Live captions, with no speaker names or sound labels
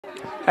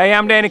Hey,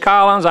 I'm Danny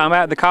Collins. I'm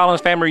at the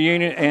Collins Family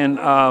Reunion in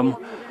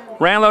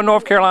Randall,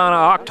 North Carolina,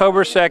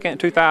 October 2nd,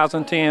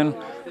 2010.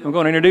 I'm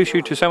going to introduce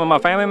you to some of my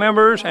family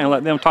members and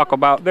let them talk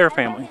about their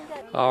family.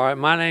 All right,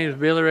 my name is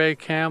Billy Ray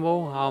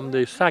Campbell. I'm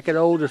the second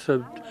oldest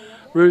of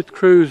Ruth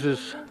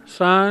Cruz's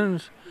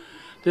sons.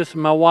 This is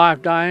my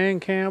wife, Diane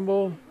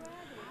Campbell.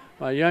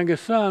 My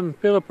youngest son,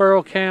 Philip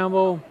Earl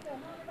Campbell.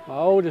 My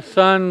oldest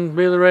son,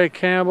 Billy Ray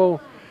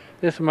Campbell.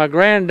 This is my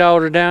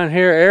granddaughter down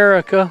here,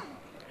 Erica.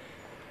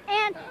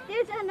 And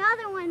there's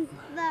another one,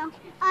 though.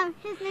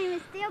 His name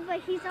is Dale,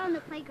 but he's on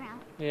the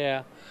playground.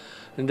 Yeah,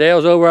 and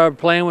Dale's over there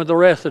playing with the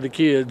rest of the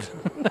kids.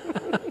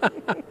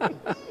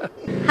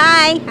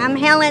 Hi, I'm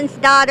Helen's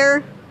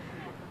daughter,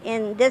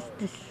 and this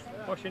is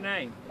What's your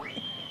name?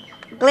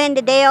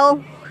 Glenda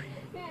Dale.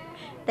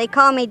 They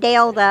call me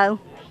Dale, though.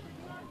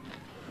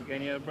 You got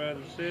any other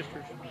brothers and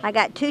sisters? I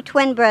got two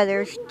twin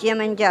brothers,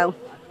 Jim and Joe.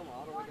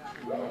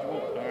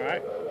 All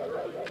right.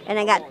 And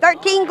I got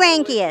 13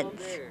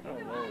 grandkids.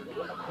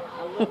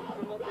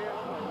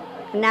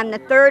 And I'm the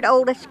third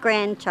oldest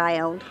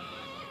grandchild.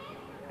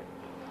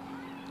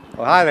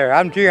 Well, hi there,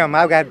 I'm Jim.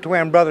 I've got a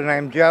twin brother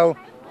named Joe.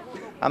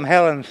 I'm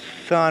Helen's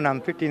son. I'm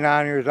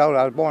 59 years old.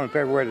 I was born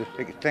February the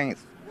 16th,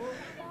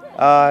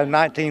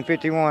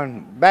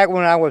 1951. Back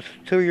when I was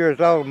 2 years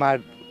old,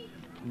 my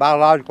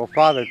biological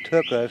father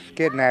took us,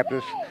 kidnapped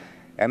us,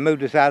 and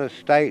moved us out of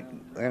state.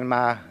 And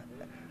my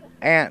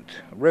aunt,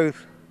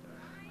 Ruth,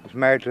 was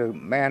married to a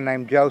man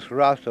named Joe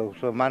Sarasso,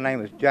 so my name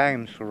is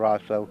James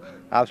Sarasso.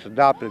 I was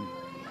adopted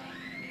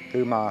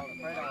through my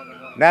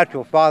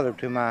natural father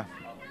to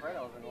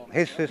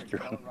his sister.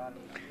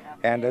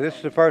 And this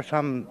is the first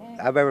time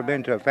I've ever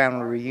been to a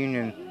family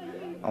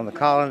reunion on the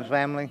Collins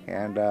family,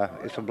 and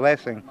it's a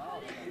blessing.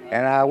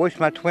 And I wish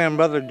my twin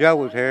brother Joe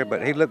was here,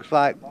 but he looks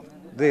like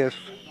this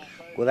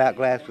without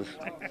glasses.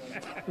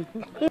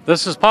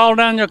 This is Paul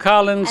Daniel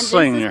Collins, and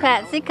Sr. This is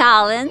Patsy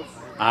Collins.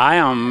 I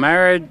am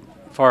married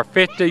for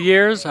 50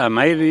 years. I'm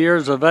 80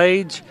 years of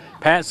age.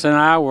 Patsy and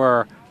I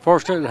were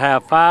fortunate to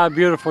have 5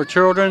 beautiful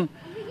children.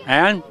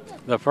 And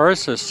the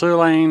first is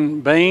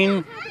Sulaine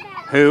Bean,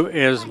 who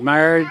is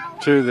married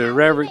to the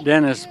Reverend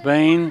Dennis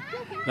Bean.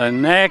 The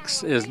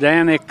next is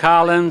Danny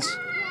Collins.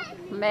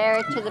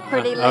 Married to the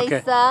pretty Okay.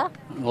 Lisa.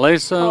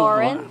 Lisa.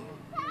 Lauren.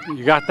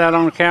 You got that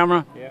on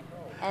camera? Yeah.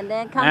 And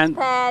then comes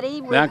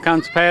Patty. Then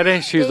comes Patty.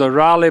 She's a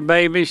Raleigh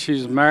baby.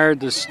 She's married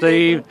to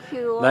Steve.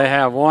 They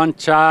have one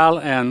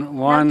child and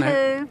one.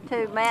 No,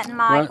 two, Matt and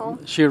Michael.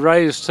 She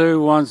raised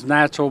 2, one's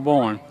natural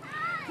born.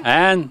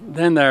 And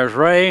then there's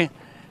Ray.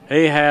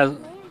 He has, as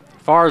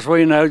far as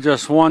we know,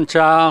 just one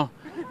child.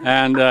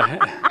 And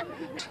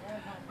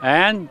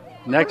and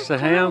next to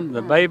him,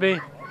 the baby,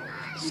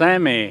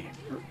 Sammy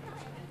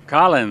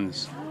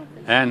Collins.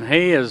 And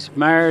he is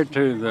married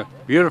to the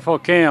beautiful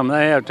Kim.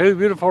 They have 2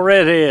 beautiful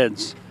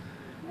redheads.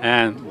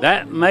 And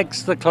that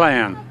makes the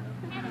clan.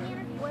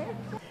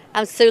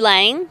 I'm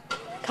Sulaine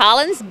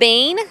Collins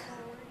Bean,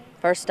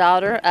 first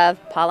daughter of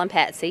Paul and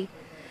Patsy.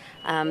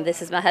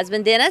 This is my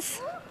husband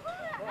Dennis,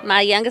 my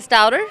youngest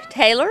daughter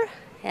Taylor,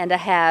 and I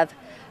have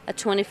a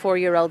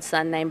 24-year-old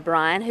son named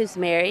Brian who's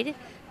married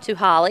to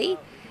Holly,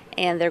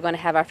 and they're going to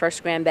have our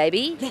first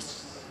grandbaby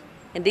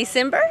in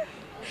December.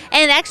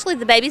 And actually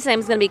the baby's name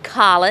is going to be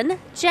Colin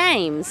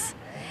James.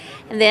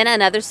 And then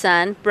another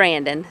son,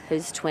 Brandon,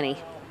 who's 20.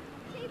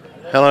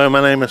 Hello,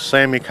 my name is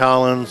Sammy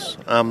Collins.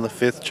 I'm the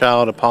 5th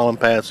child of Paul and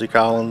Patsy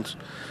Collins.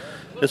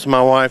 This is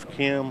my wife,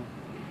 Kim.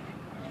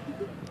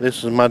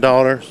 This is my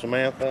daughter,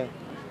 Samantha.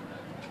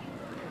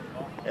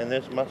 And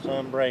this is my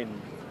son,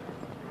 Braden.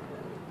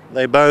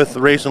 They both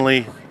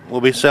recently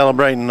will be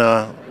celebrating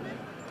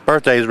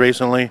birthdays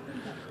recently.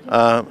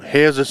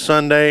 His is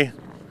Sunday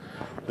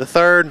the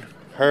 3rd.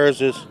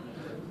 Hers is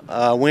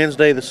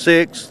Wednesday the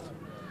 6th.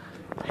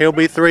 He'll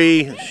be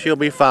 3, she'll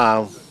be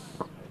 5.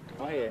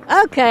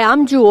 Okay,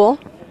 I'm Jewel.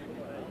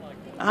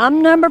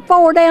 I'm number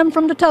 4 down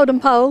from the totem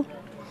pole.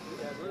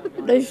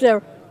 These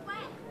are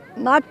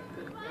my,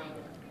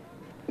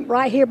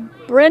 right here,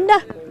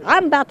 Brenda.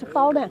 I'm about to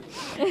fall down.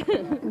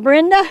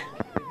 Brenda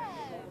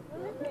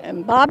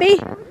and Bobby,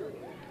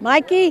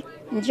 Mikey,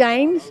 and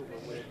James.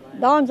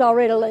 Dawn's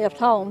already left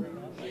home.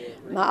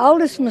 My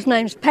oldest one's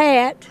name's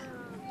Pat.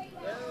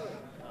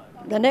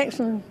 The next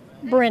one's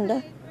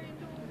Brenda.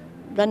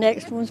 The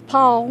next one's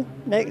Paul.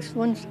 Next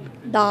one's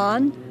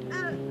Don.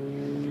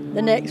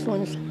 The next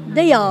one's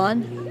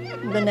Dion.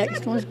 The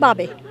next one's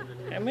Bobby.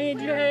 How many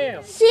do you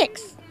have?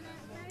 6.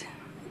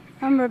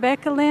 I'm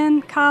Rebecca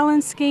Lynn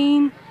Collins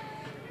Skeen,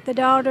 the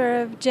daughter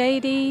of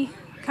J.D.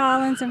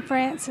 Collins and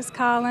Frances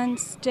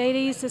Collins.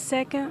 J.D.'s the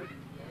second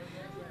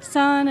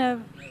son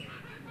of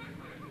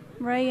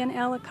Ray and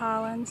Ella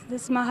Collins.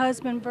 This is my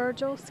husband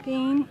Virgil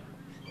Skeen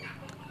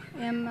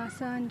and my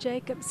son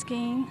Jacob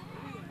Skeen.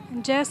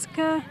 And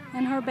Jessica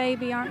and her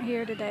baby aren't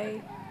here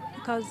today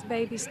because the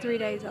baby's 3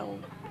 days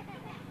old.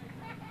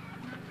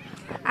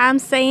 I'm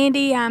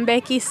Sandy, I'm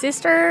Becky's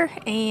sister,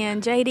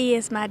 and JD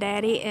is my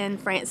daddy,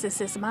 and Frances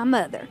is my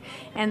mother.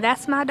 And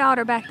that's my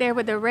daughter back there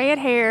with the red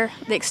hair,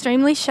 the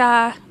extremely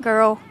shy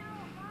girl.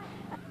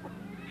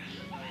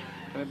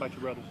 Tell me about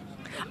your brothers.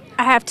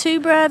 I have two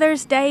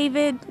brothers,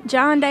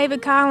 John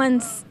David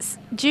Collins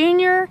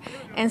Jr.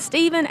 and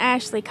Stephen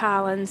Ashley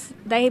Collins.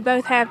 They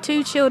both have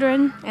 2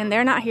 children, and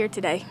they're not here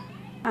today.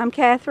 I'm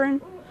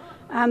Catherine.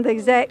 I'm the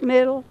exact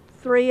middle.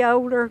 3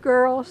 older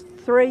girls,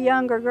 3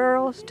 younger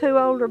girls, 2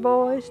 older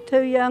boys,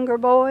 2 younger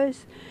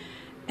boys.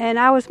 And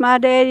I was my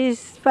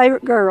daddy's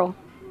favorite girl.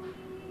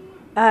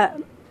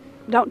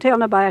 Don't tell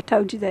nobody I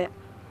told you that.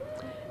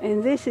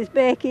 And this is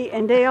Becky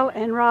and Dale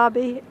and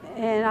Robbie,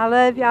 and I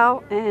love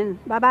y'all, and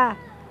bye-bye.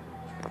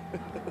 You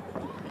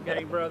got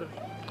any brothers?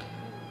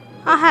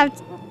 I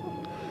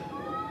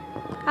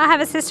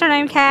have a sister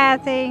named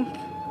Kathy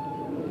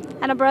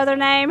and a brother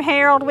named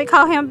Harold. We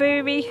call him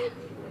Booby.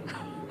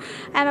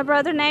 And a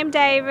brother named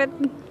David,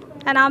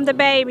 and I'm the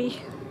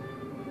baby.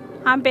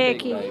 I'm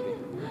Becky.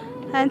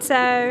 And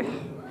so,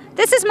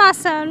 this is my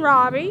son,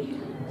 Robbie.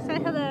 Say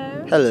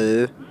hello.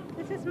 Hello.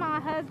 This is my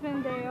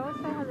husband, Dale.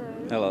 Say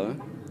hello. Hello.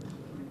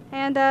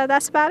 And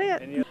that's about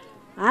it.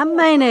 I'm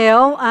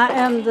Maynell. I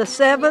am the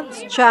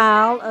 7th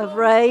child of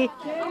Ray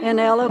and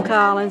Ella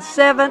Collins.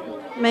 7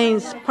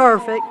 means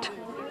perfect.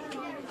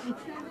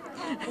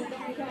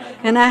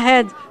 And I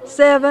had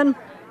 7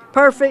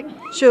 perfect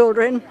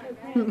children.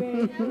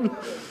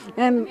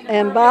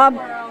 and Bob.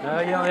 No,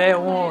 you only had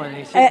one.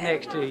 He's sitting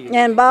next to you.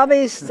 And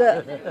Bobby's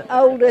the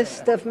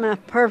oldest of my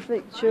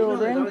perfect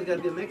children.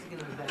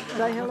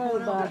 Say hello,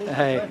 Bobby.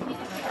 Hey,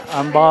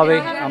 I'm Bobby.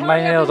 I'm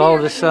Maynell's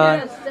oldest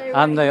son.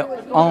 I'm the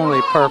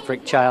only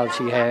perfect child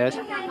she has.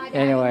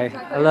 Anyway,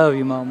 I love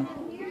you, Mama.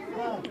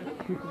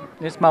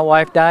 This is my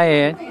wife,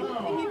 Diane.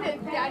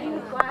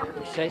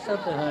 Say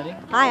something, honey.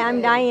 Hi, I'm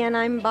Diane.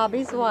 I'm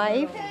Bobby's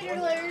wife.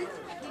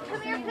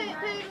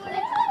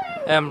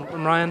 I'm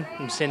Ryan.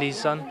 I'm Cindy's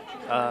son.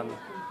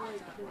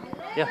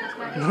 Yeah,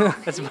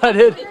 that's about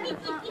it.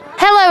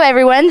 Hello,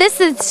 everyone. This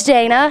is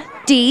Dana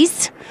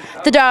Deese,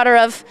 the daughter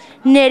of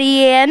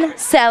Nettie Ann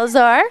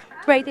Salazar,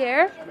 right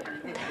there.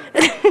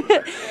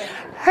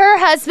 Her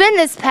husband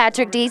is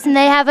Patrick Deese, and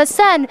they have a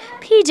son,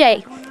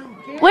 PJ.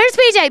 Where's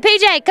PJ?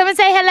 PJ, come and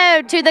say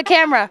hello to the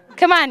camera.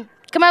 Come on.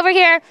 Come over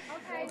here.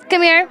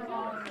 Come here.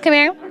 Come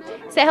here.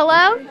 Say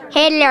hello.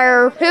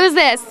 Hello. Who's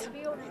this?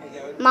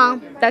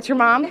 Mom. That's your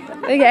mom?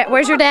 Okay.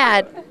 Where's your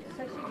dad?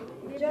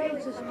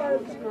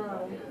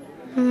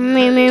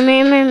 Me.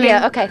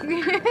 Yeah, okay.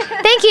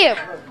 Thank you.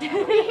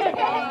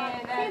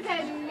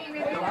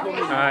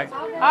 All right. I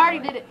already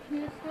did it.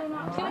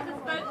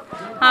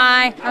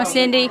 Hi, I'm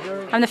Cindy.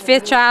 I'm the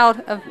 5th child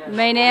of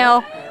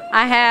Maynell.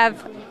 I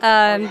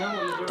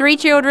have 3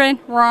 children,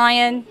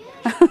 Ryan,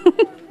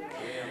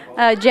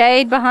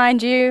 Jade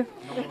behind you.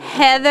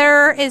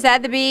 Heather is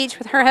at the beach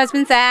with her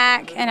husband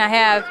Zach, and I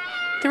have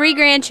 3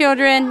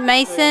 grandchildren,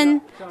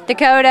 Mason,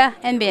 Dakota,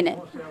 and Bennett.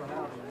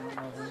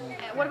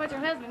 What about your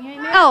husband? You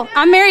ain't married? Oh,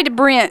 I'm married to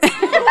Brent.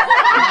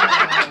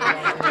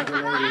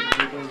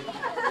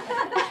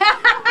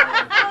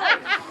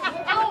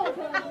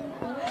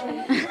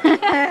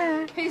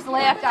 He's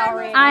left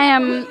already. I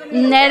am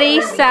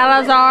Nettie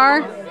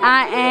Salazar.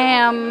 I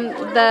am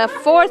the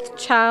 4th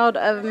child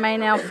of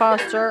Maynell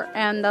Foster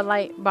and the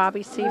late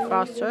Bobby C.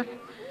 Foster.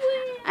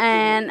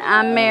 And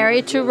I'm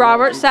married to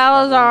Robert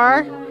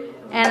Salazar.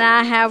 And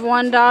I have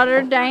 1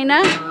 daughter,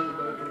 Dana,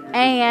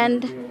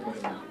 and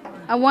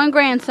 1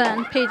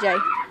 grandson,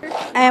 PJ.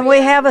 And we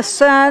have a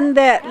son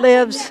that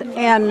lives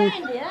in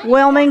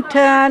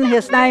Wilmington.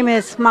 His name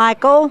is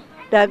Michael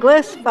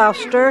Douglas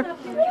Foster.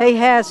 He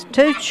has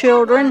 2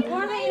 children,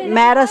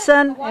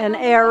 Madison and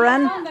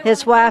Aaron.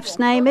 His wife's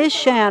name is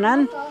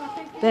Shannon.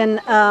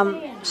 Then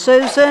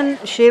Susan,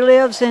 she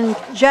lives in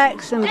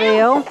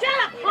Jacksonville,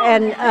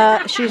 and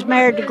she's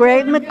married to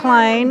Greg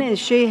McLean, and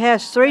she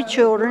has 3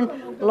 children,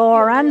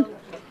 Lauren,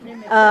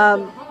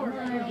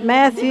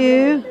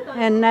 Matthew,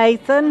 and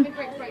Nathan.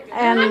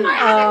 And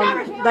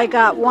they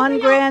got 1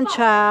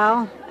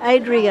 grandchild,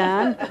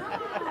 Adrian,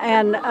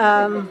 and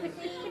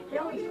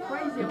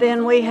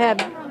then we have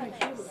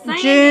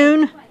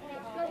June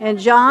and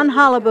John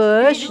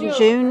Hollybush.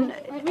 June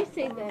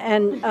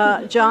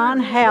and John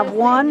have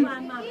 1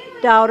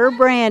 daughter,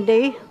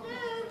 Brandy,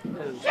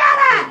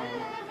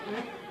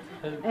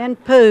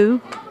 and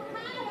Pooh.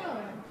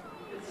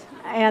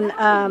 And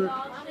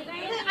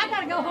I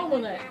gotta go home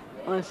with that.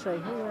 let's see.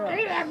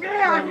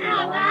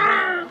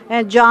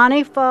 And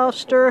Johnny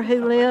Foster,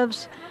 who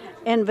lives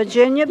in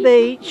Virginia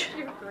Beach.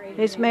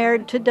 He's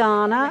married to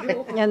Donna,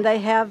 and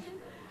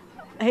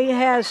he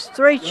has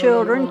 3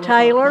 children,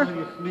 Taylor,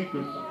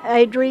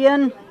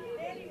 Adrian,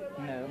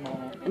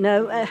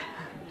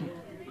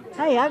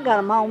 hey, I got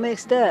them all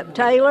mixed up.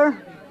 Taylor,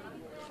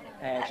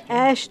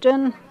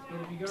 Ashton,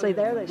 see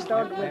there, they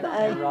started with the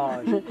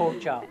A.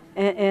 Pork chop.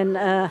 and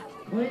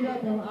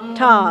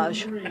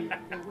Taj.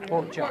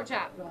 Pork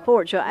chop.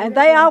 Pork chop. And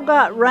they all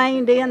got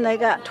rained in. They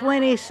got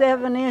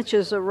 27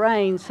 inches of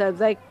rain, so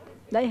they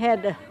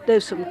had to do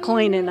some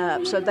cleaning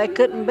up, so they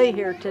couldn't be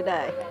here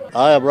today.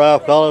 I am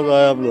Ralph Collins.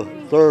 I am the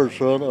 3rd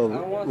son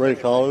of Ray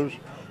Collins.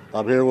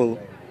 I'm here with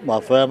my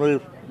family,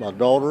 my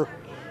daughter,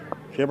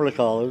 Kimberly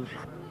Collins,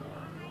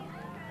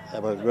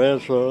 and my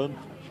grandson,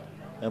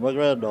 and my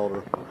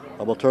granddaughter.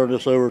 I'm going to turn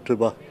this over to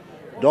my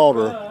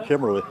daughter,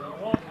 Kimberly.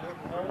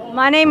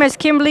 My name is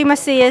Kimberly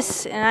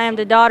Macias, and I am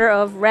the daughter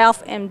of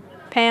Ralph and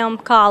Pam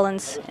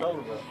Collins.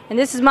 And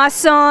this is my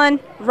son,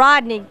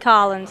 Rodney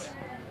Collins.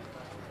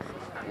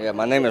 Yeah,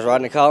 my name is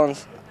Rodney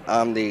Collins.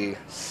 I'm the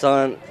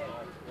son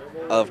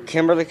of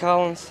Kimberly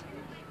Collins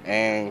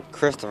and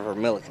Christopher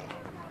Milliken.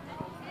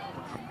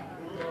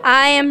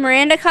 I am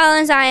Miranda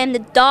Collins. I am the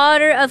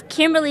daughter of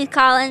Kimberly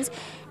Collins,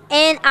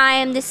 and I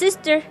am the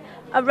sister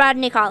of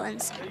Rodney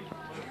Collins.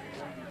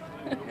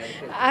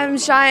 I'm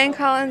Cheyenne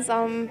Collins.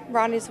 I'm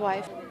Rodney's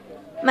wife.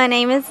 My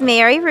name is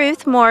Mary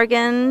Ruth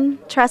Morgan,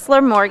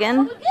 Tressler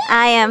Morgan.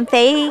 I am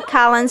Faye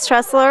Collins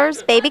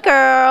Tressler's baby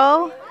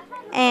girl,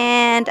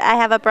 and I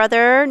have a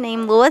brother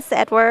named Louis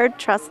Edward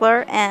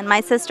Tressler, and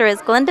my sister is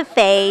Glenda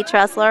Faye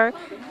Tressler.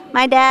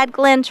 My dad,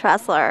 Glenn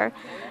Tressler.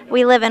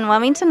 We live in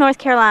Wilmington, North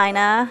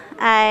Carolina.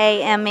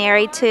 I am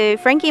married to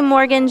Frankie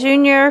Morgan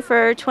Jr.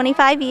 for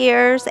 25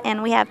 years,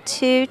 and we have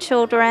 2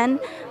 children.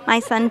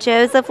 My son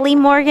Joseph Lee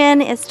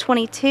Morgan is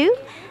 22,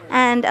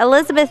 and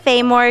Elizabeth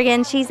Faye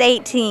Morgan, she's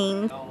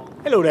 18.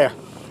 Hello there.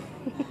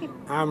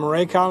 I'm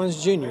Ray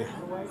Collins Jr.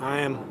 I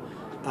am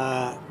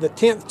the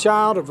 10th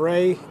child of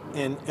Ray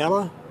and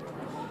Ella,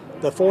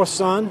 the 4th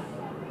son,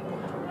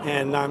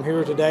 and I'm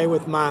here today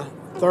with my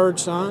 3rd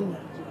son,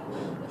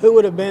 who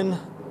would have been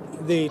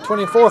the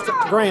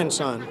 24th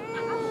grandson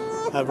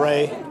of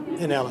Ray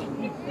and Ella.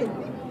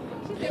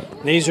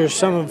 These are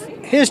some of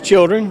his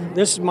children.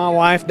 This is my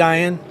wife,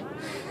 Diane.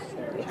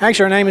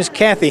 Actually, her name is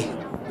Kathy,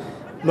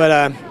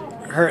 but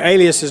her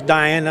alias is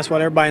Diane. That's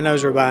what everybody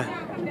knows her by.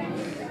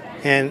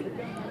 And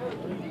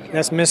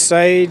that's Miss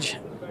Sage.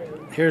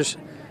 Here's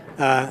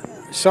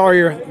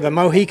Sawyer the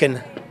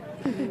Mohican.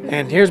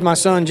 And here's my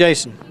son,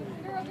 Jason.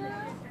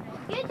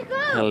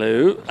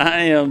 Hello,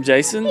 I am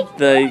Jason,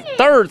 the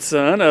 3rd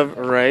son of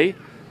Ray,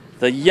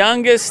 the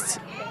youngest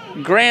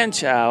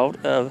grandchild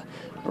of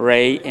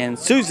Ray and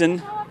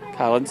Susan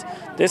Collins.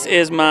 This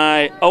is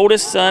my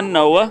oldest son,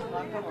 Noah.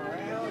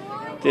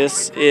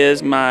 This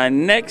is our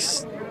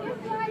next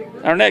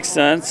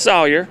son,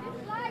 Sawyer.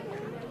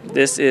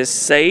 This is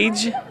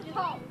Sage.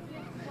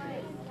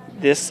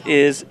 This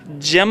is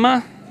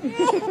Gemma.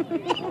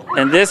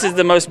 And this is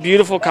the most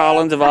beautiful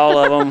Collins of all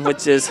of them,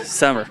 which is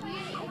Summer.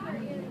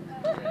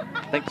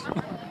 Thanks.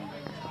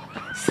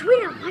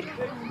 Sweet on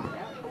microphone.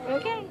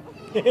 Okay.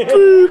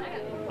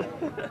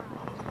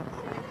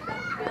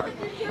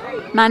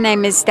 My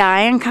name is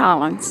Diane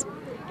Collins,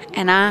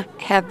 and I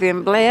have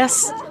been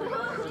blessed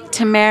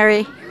to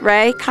marry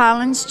Ray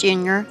Collins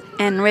Jr.,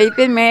 and we've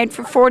been married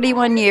for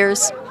 41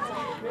 years.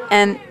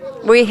 And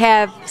we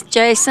have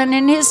Jason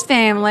and his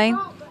family.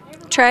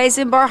 Trey's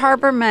in Bar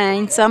Harbor,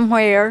 Maine,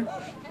 somewhere.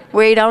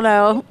 We don't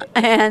know.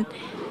 And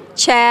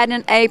Chad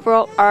and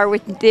April are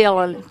with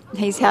Dylan.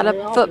 He's had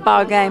a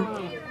football game.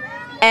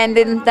 And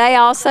then they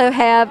also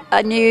have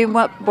a new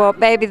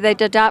baby they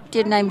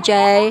adopted named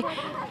Jay.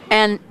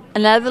 And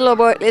another little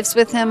boy lives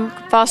with him,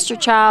 foster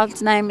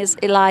child's name is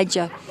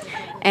Elijah.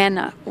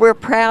 And we're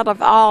proud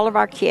of all of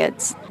our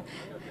kids.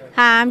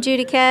 Hi, I'm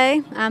Judy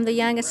Kay. I'm the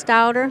youngest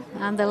daughter.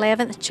 I'm the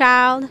 11th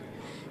child.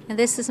 And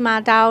this is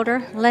my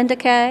daughter, Linda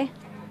Kay.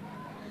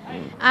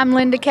 I'm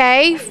Linda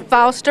Kay,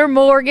 Foster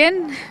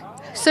Morgan,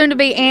 soon to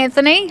be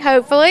Anthony,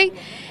 hopefully.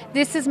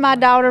 This is my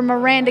daughter,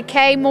 Miranda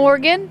Kay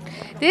Morgan.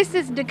 This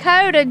is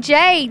Dakota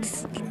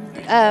Jade's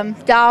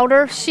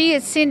daughter. She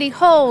is Cindy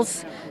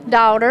Hull's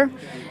daughter,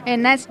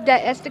 and that's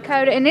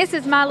Dakota. And this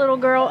is my little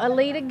girl,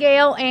 Alita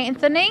Gale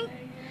Anthony.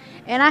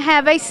 And I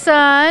have a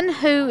son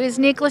who is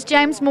Nicholas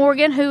James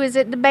Morgan, who is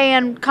at the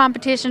band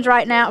competitions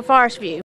right now at Forest View.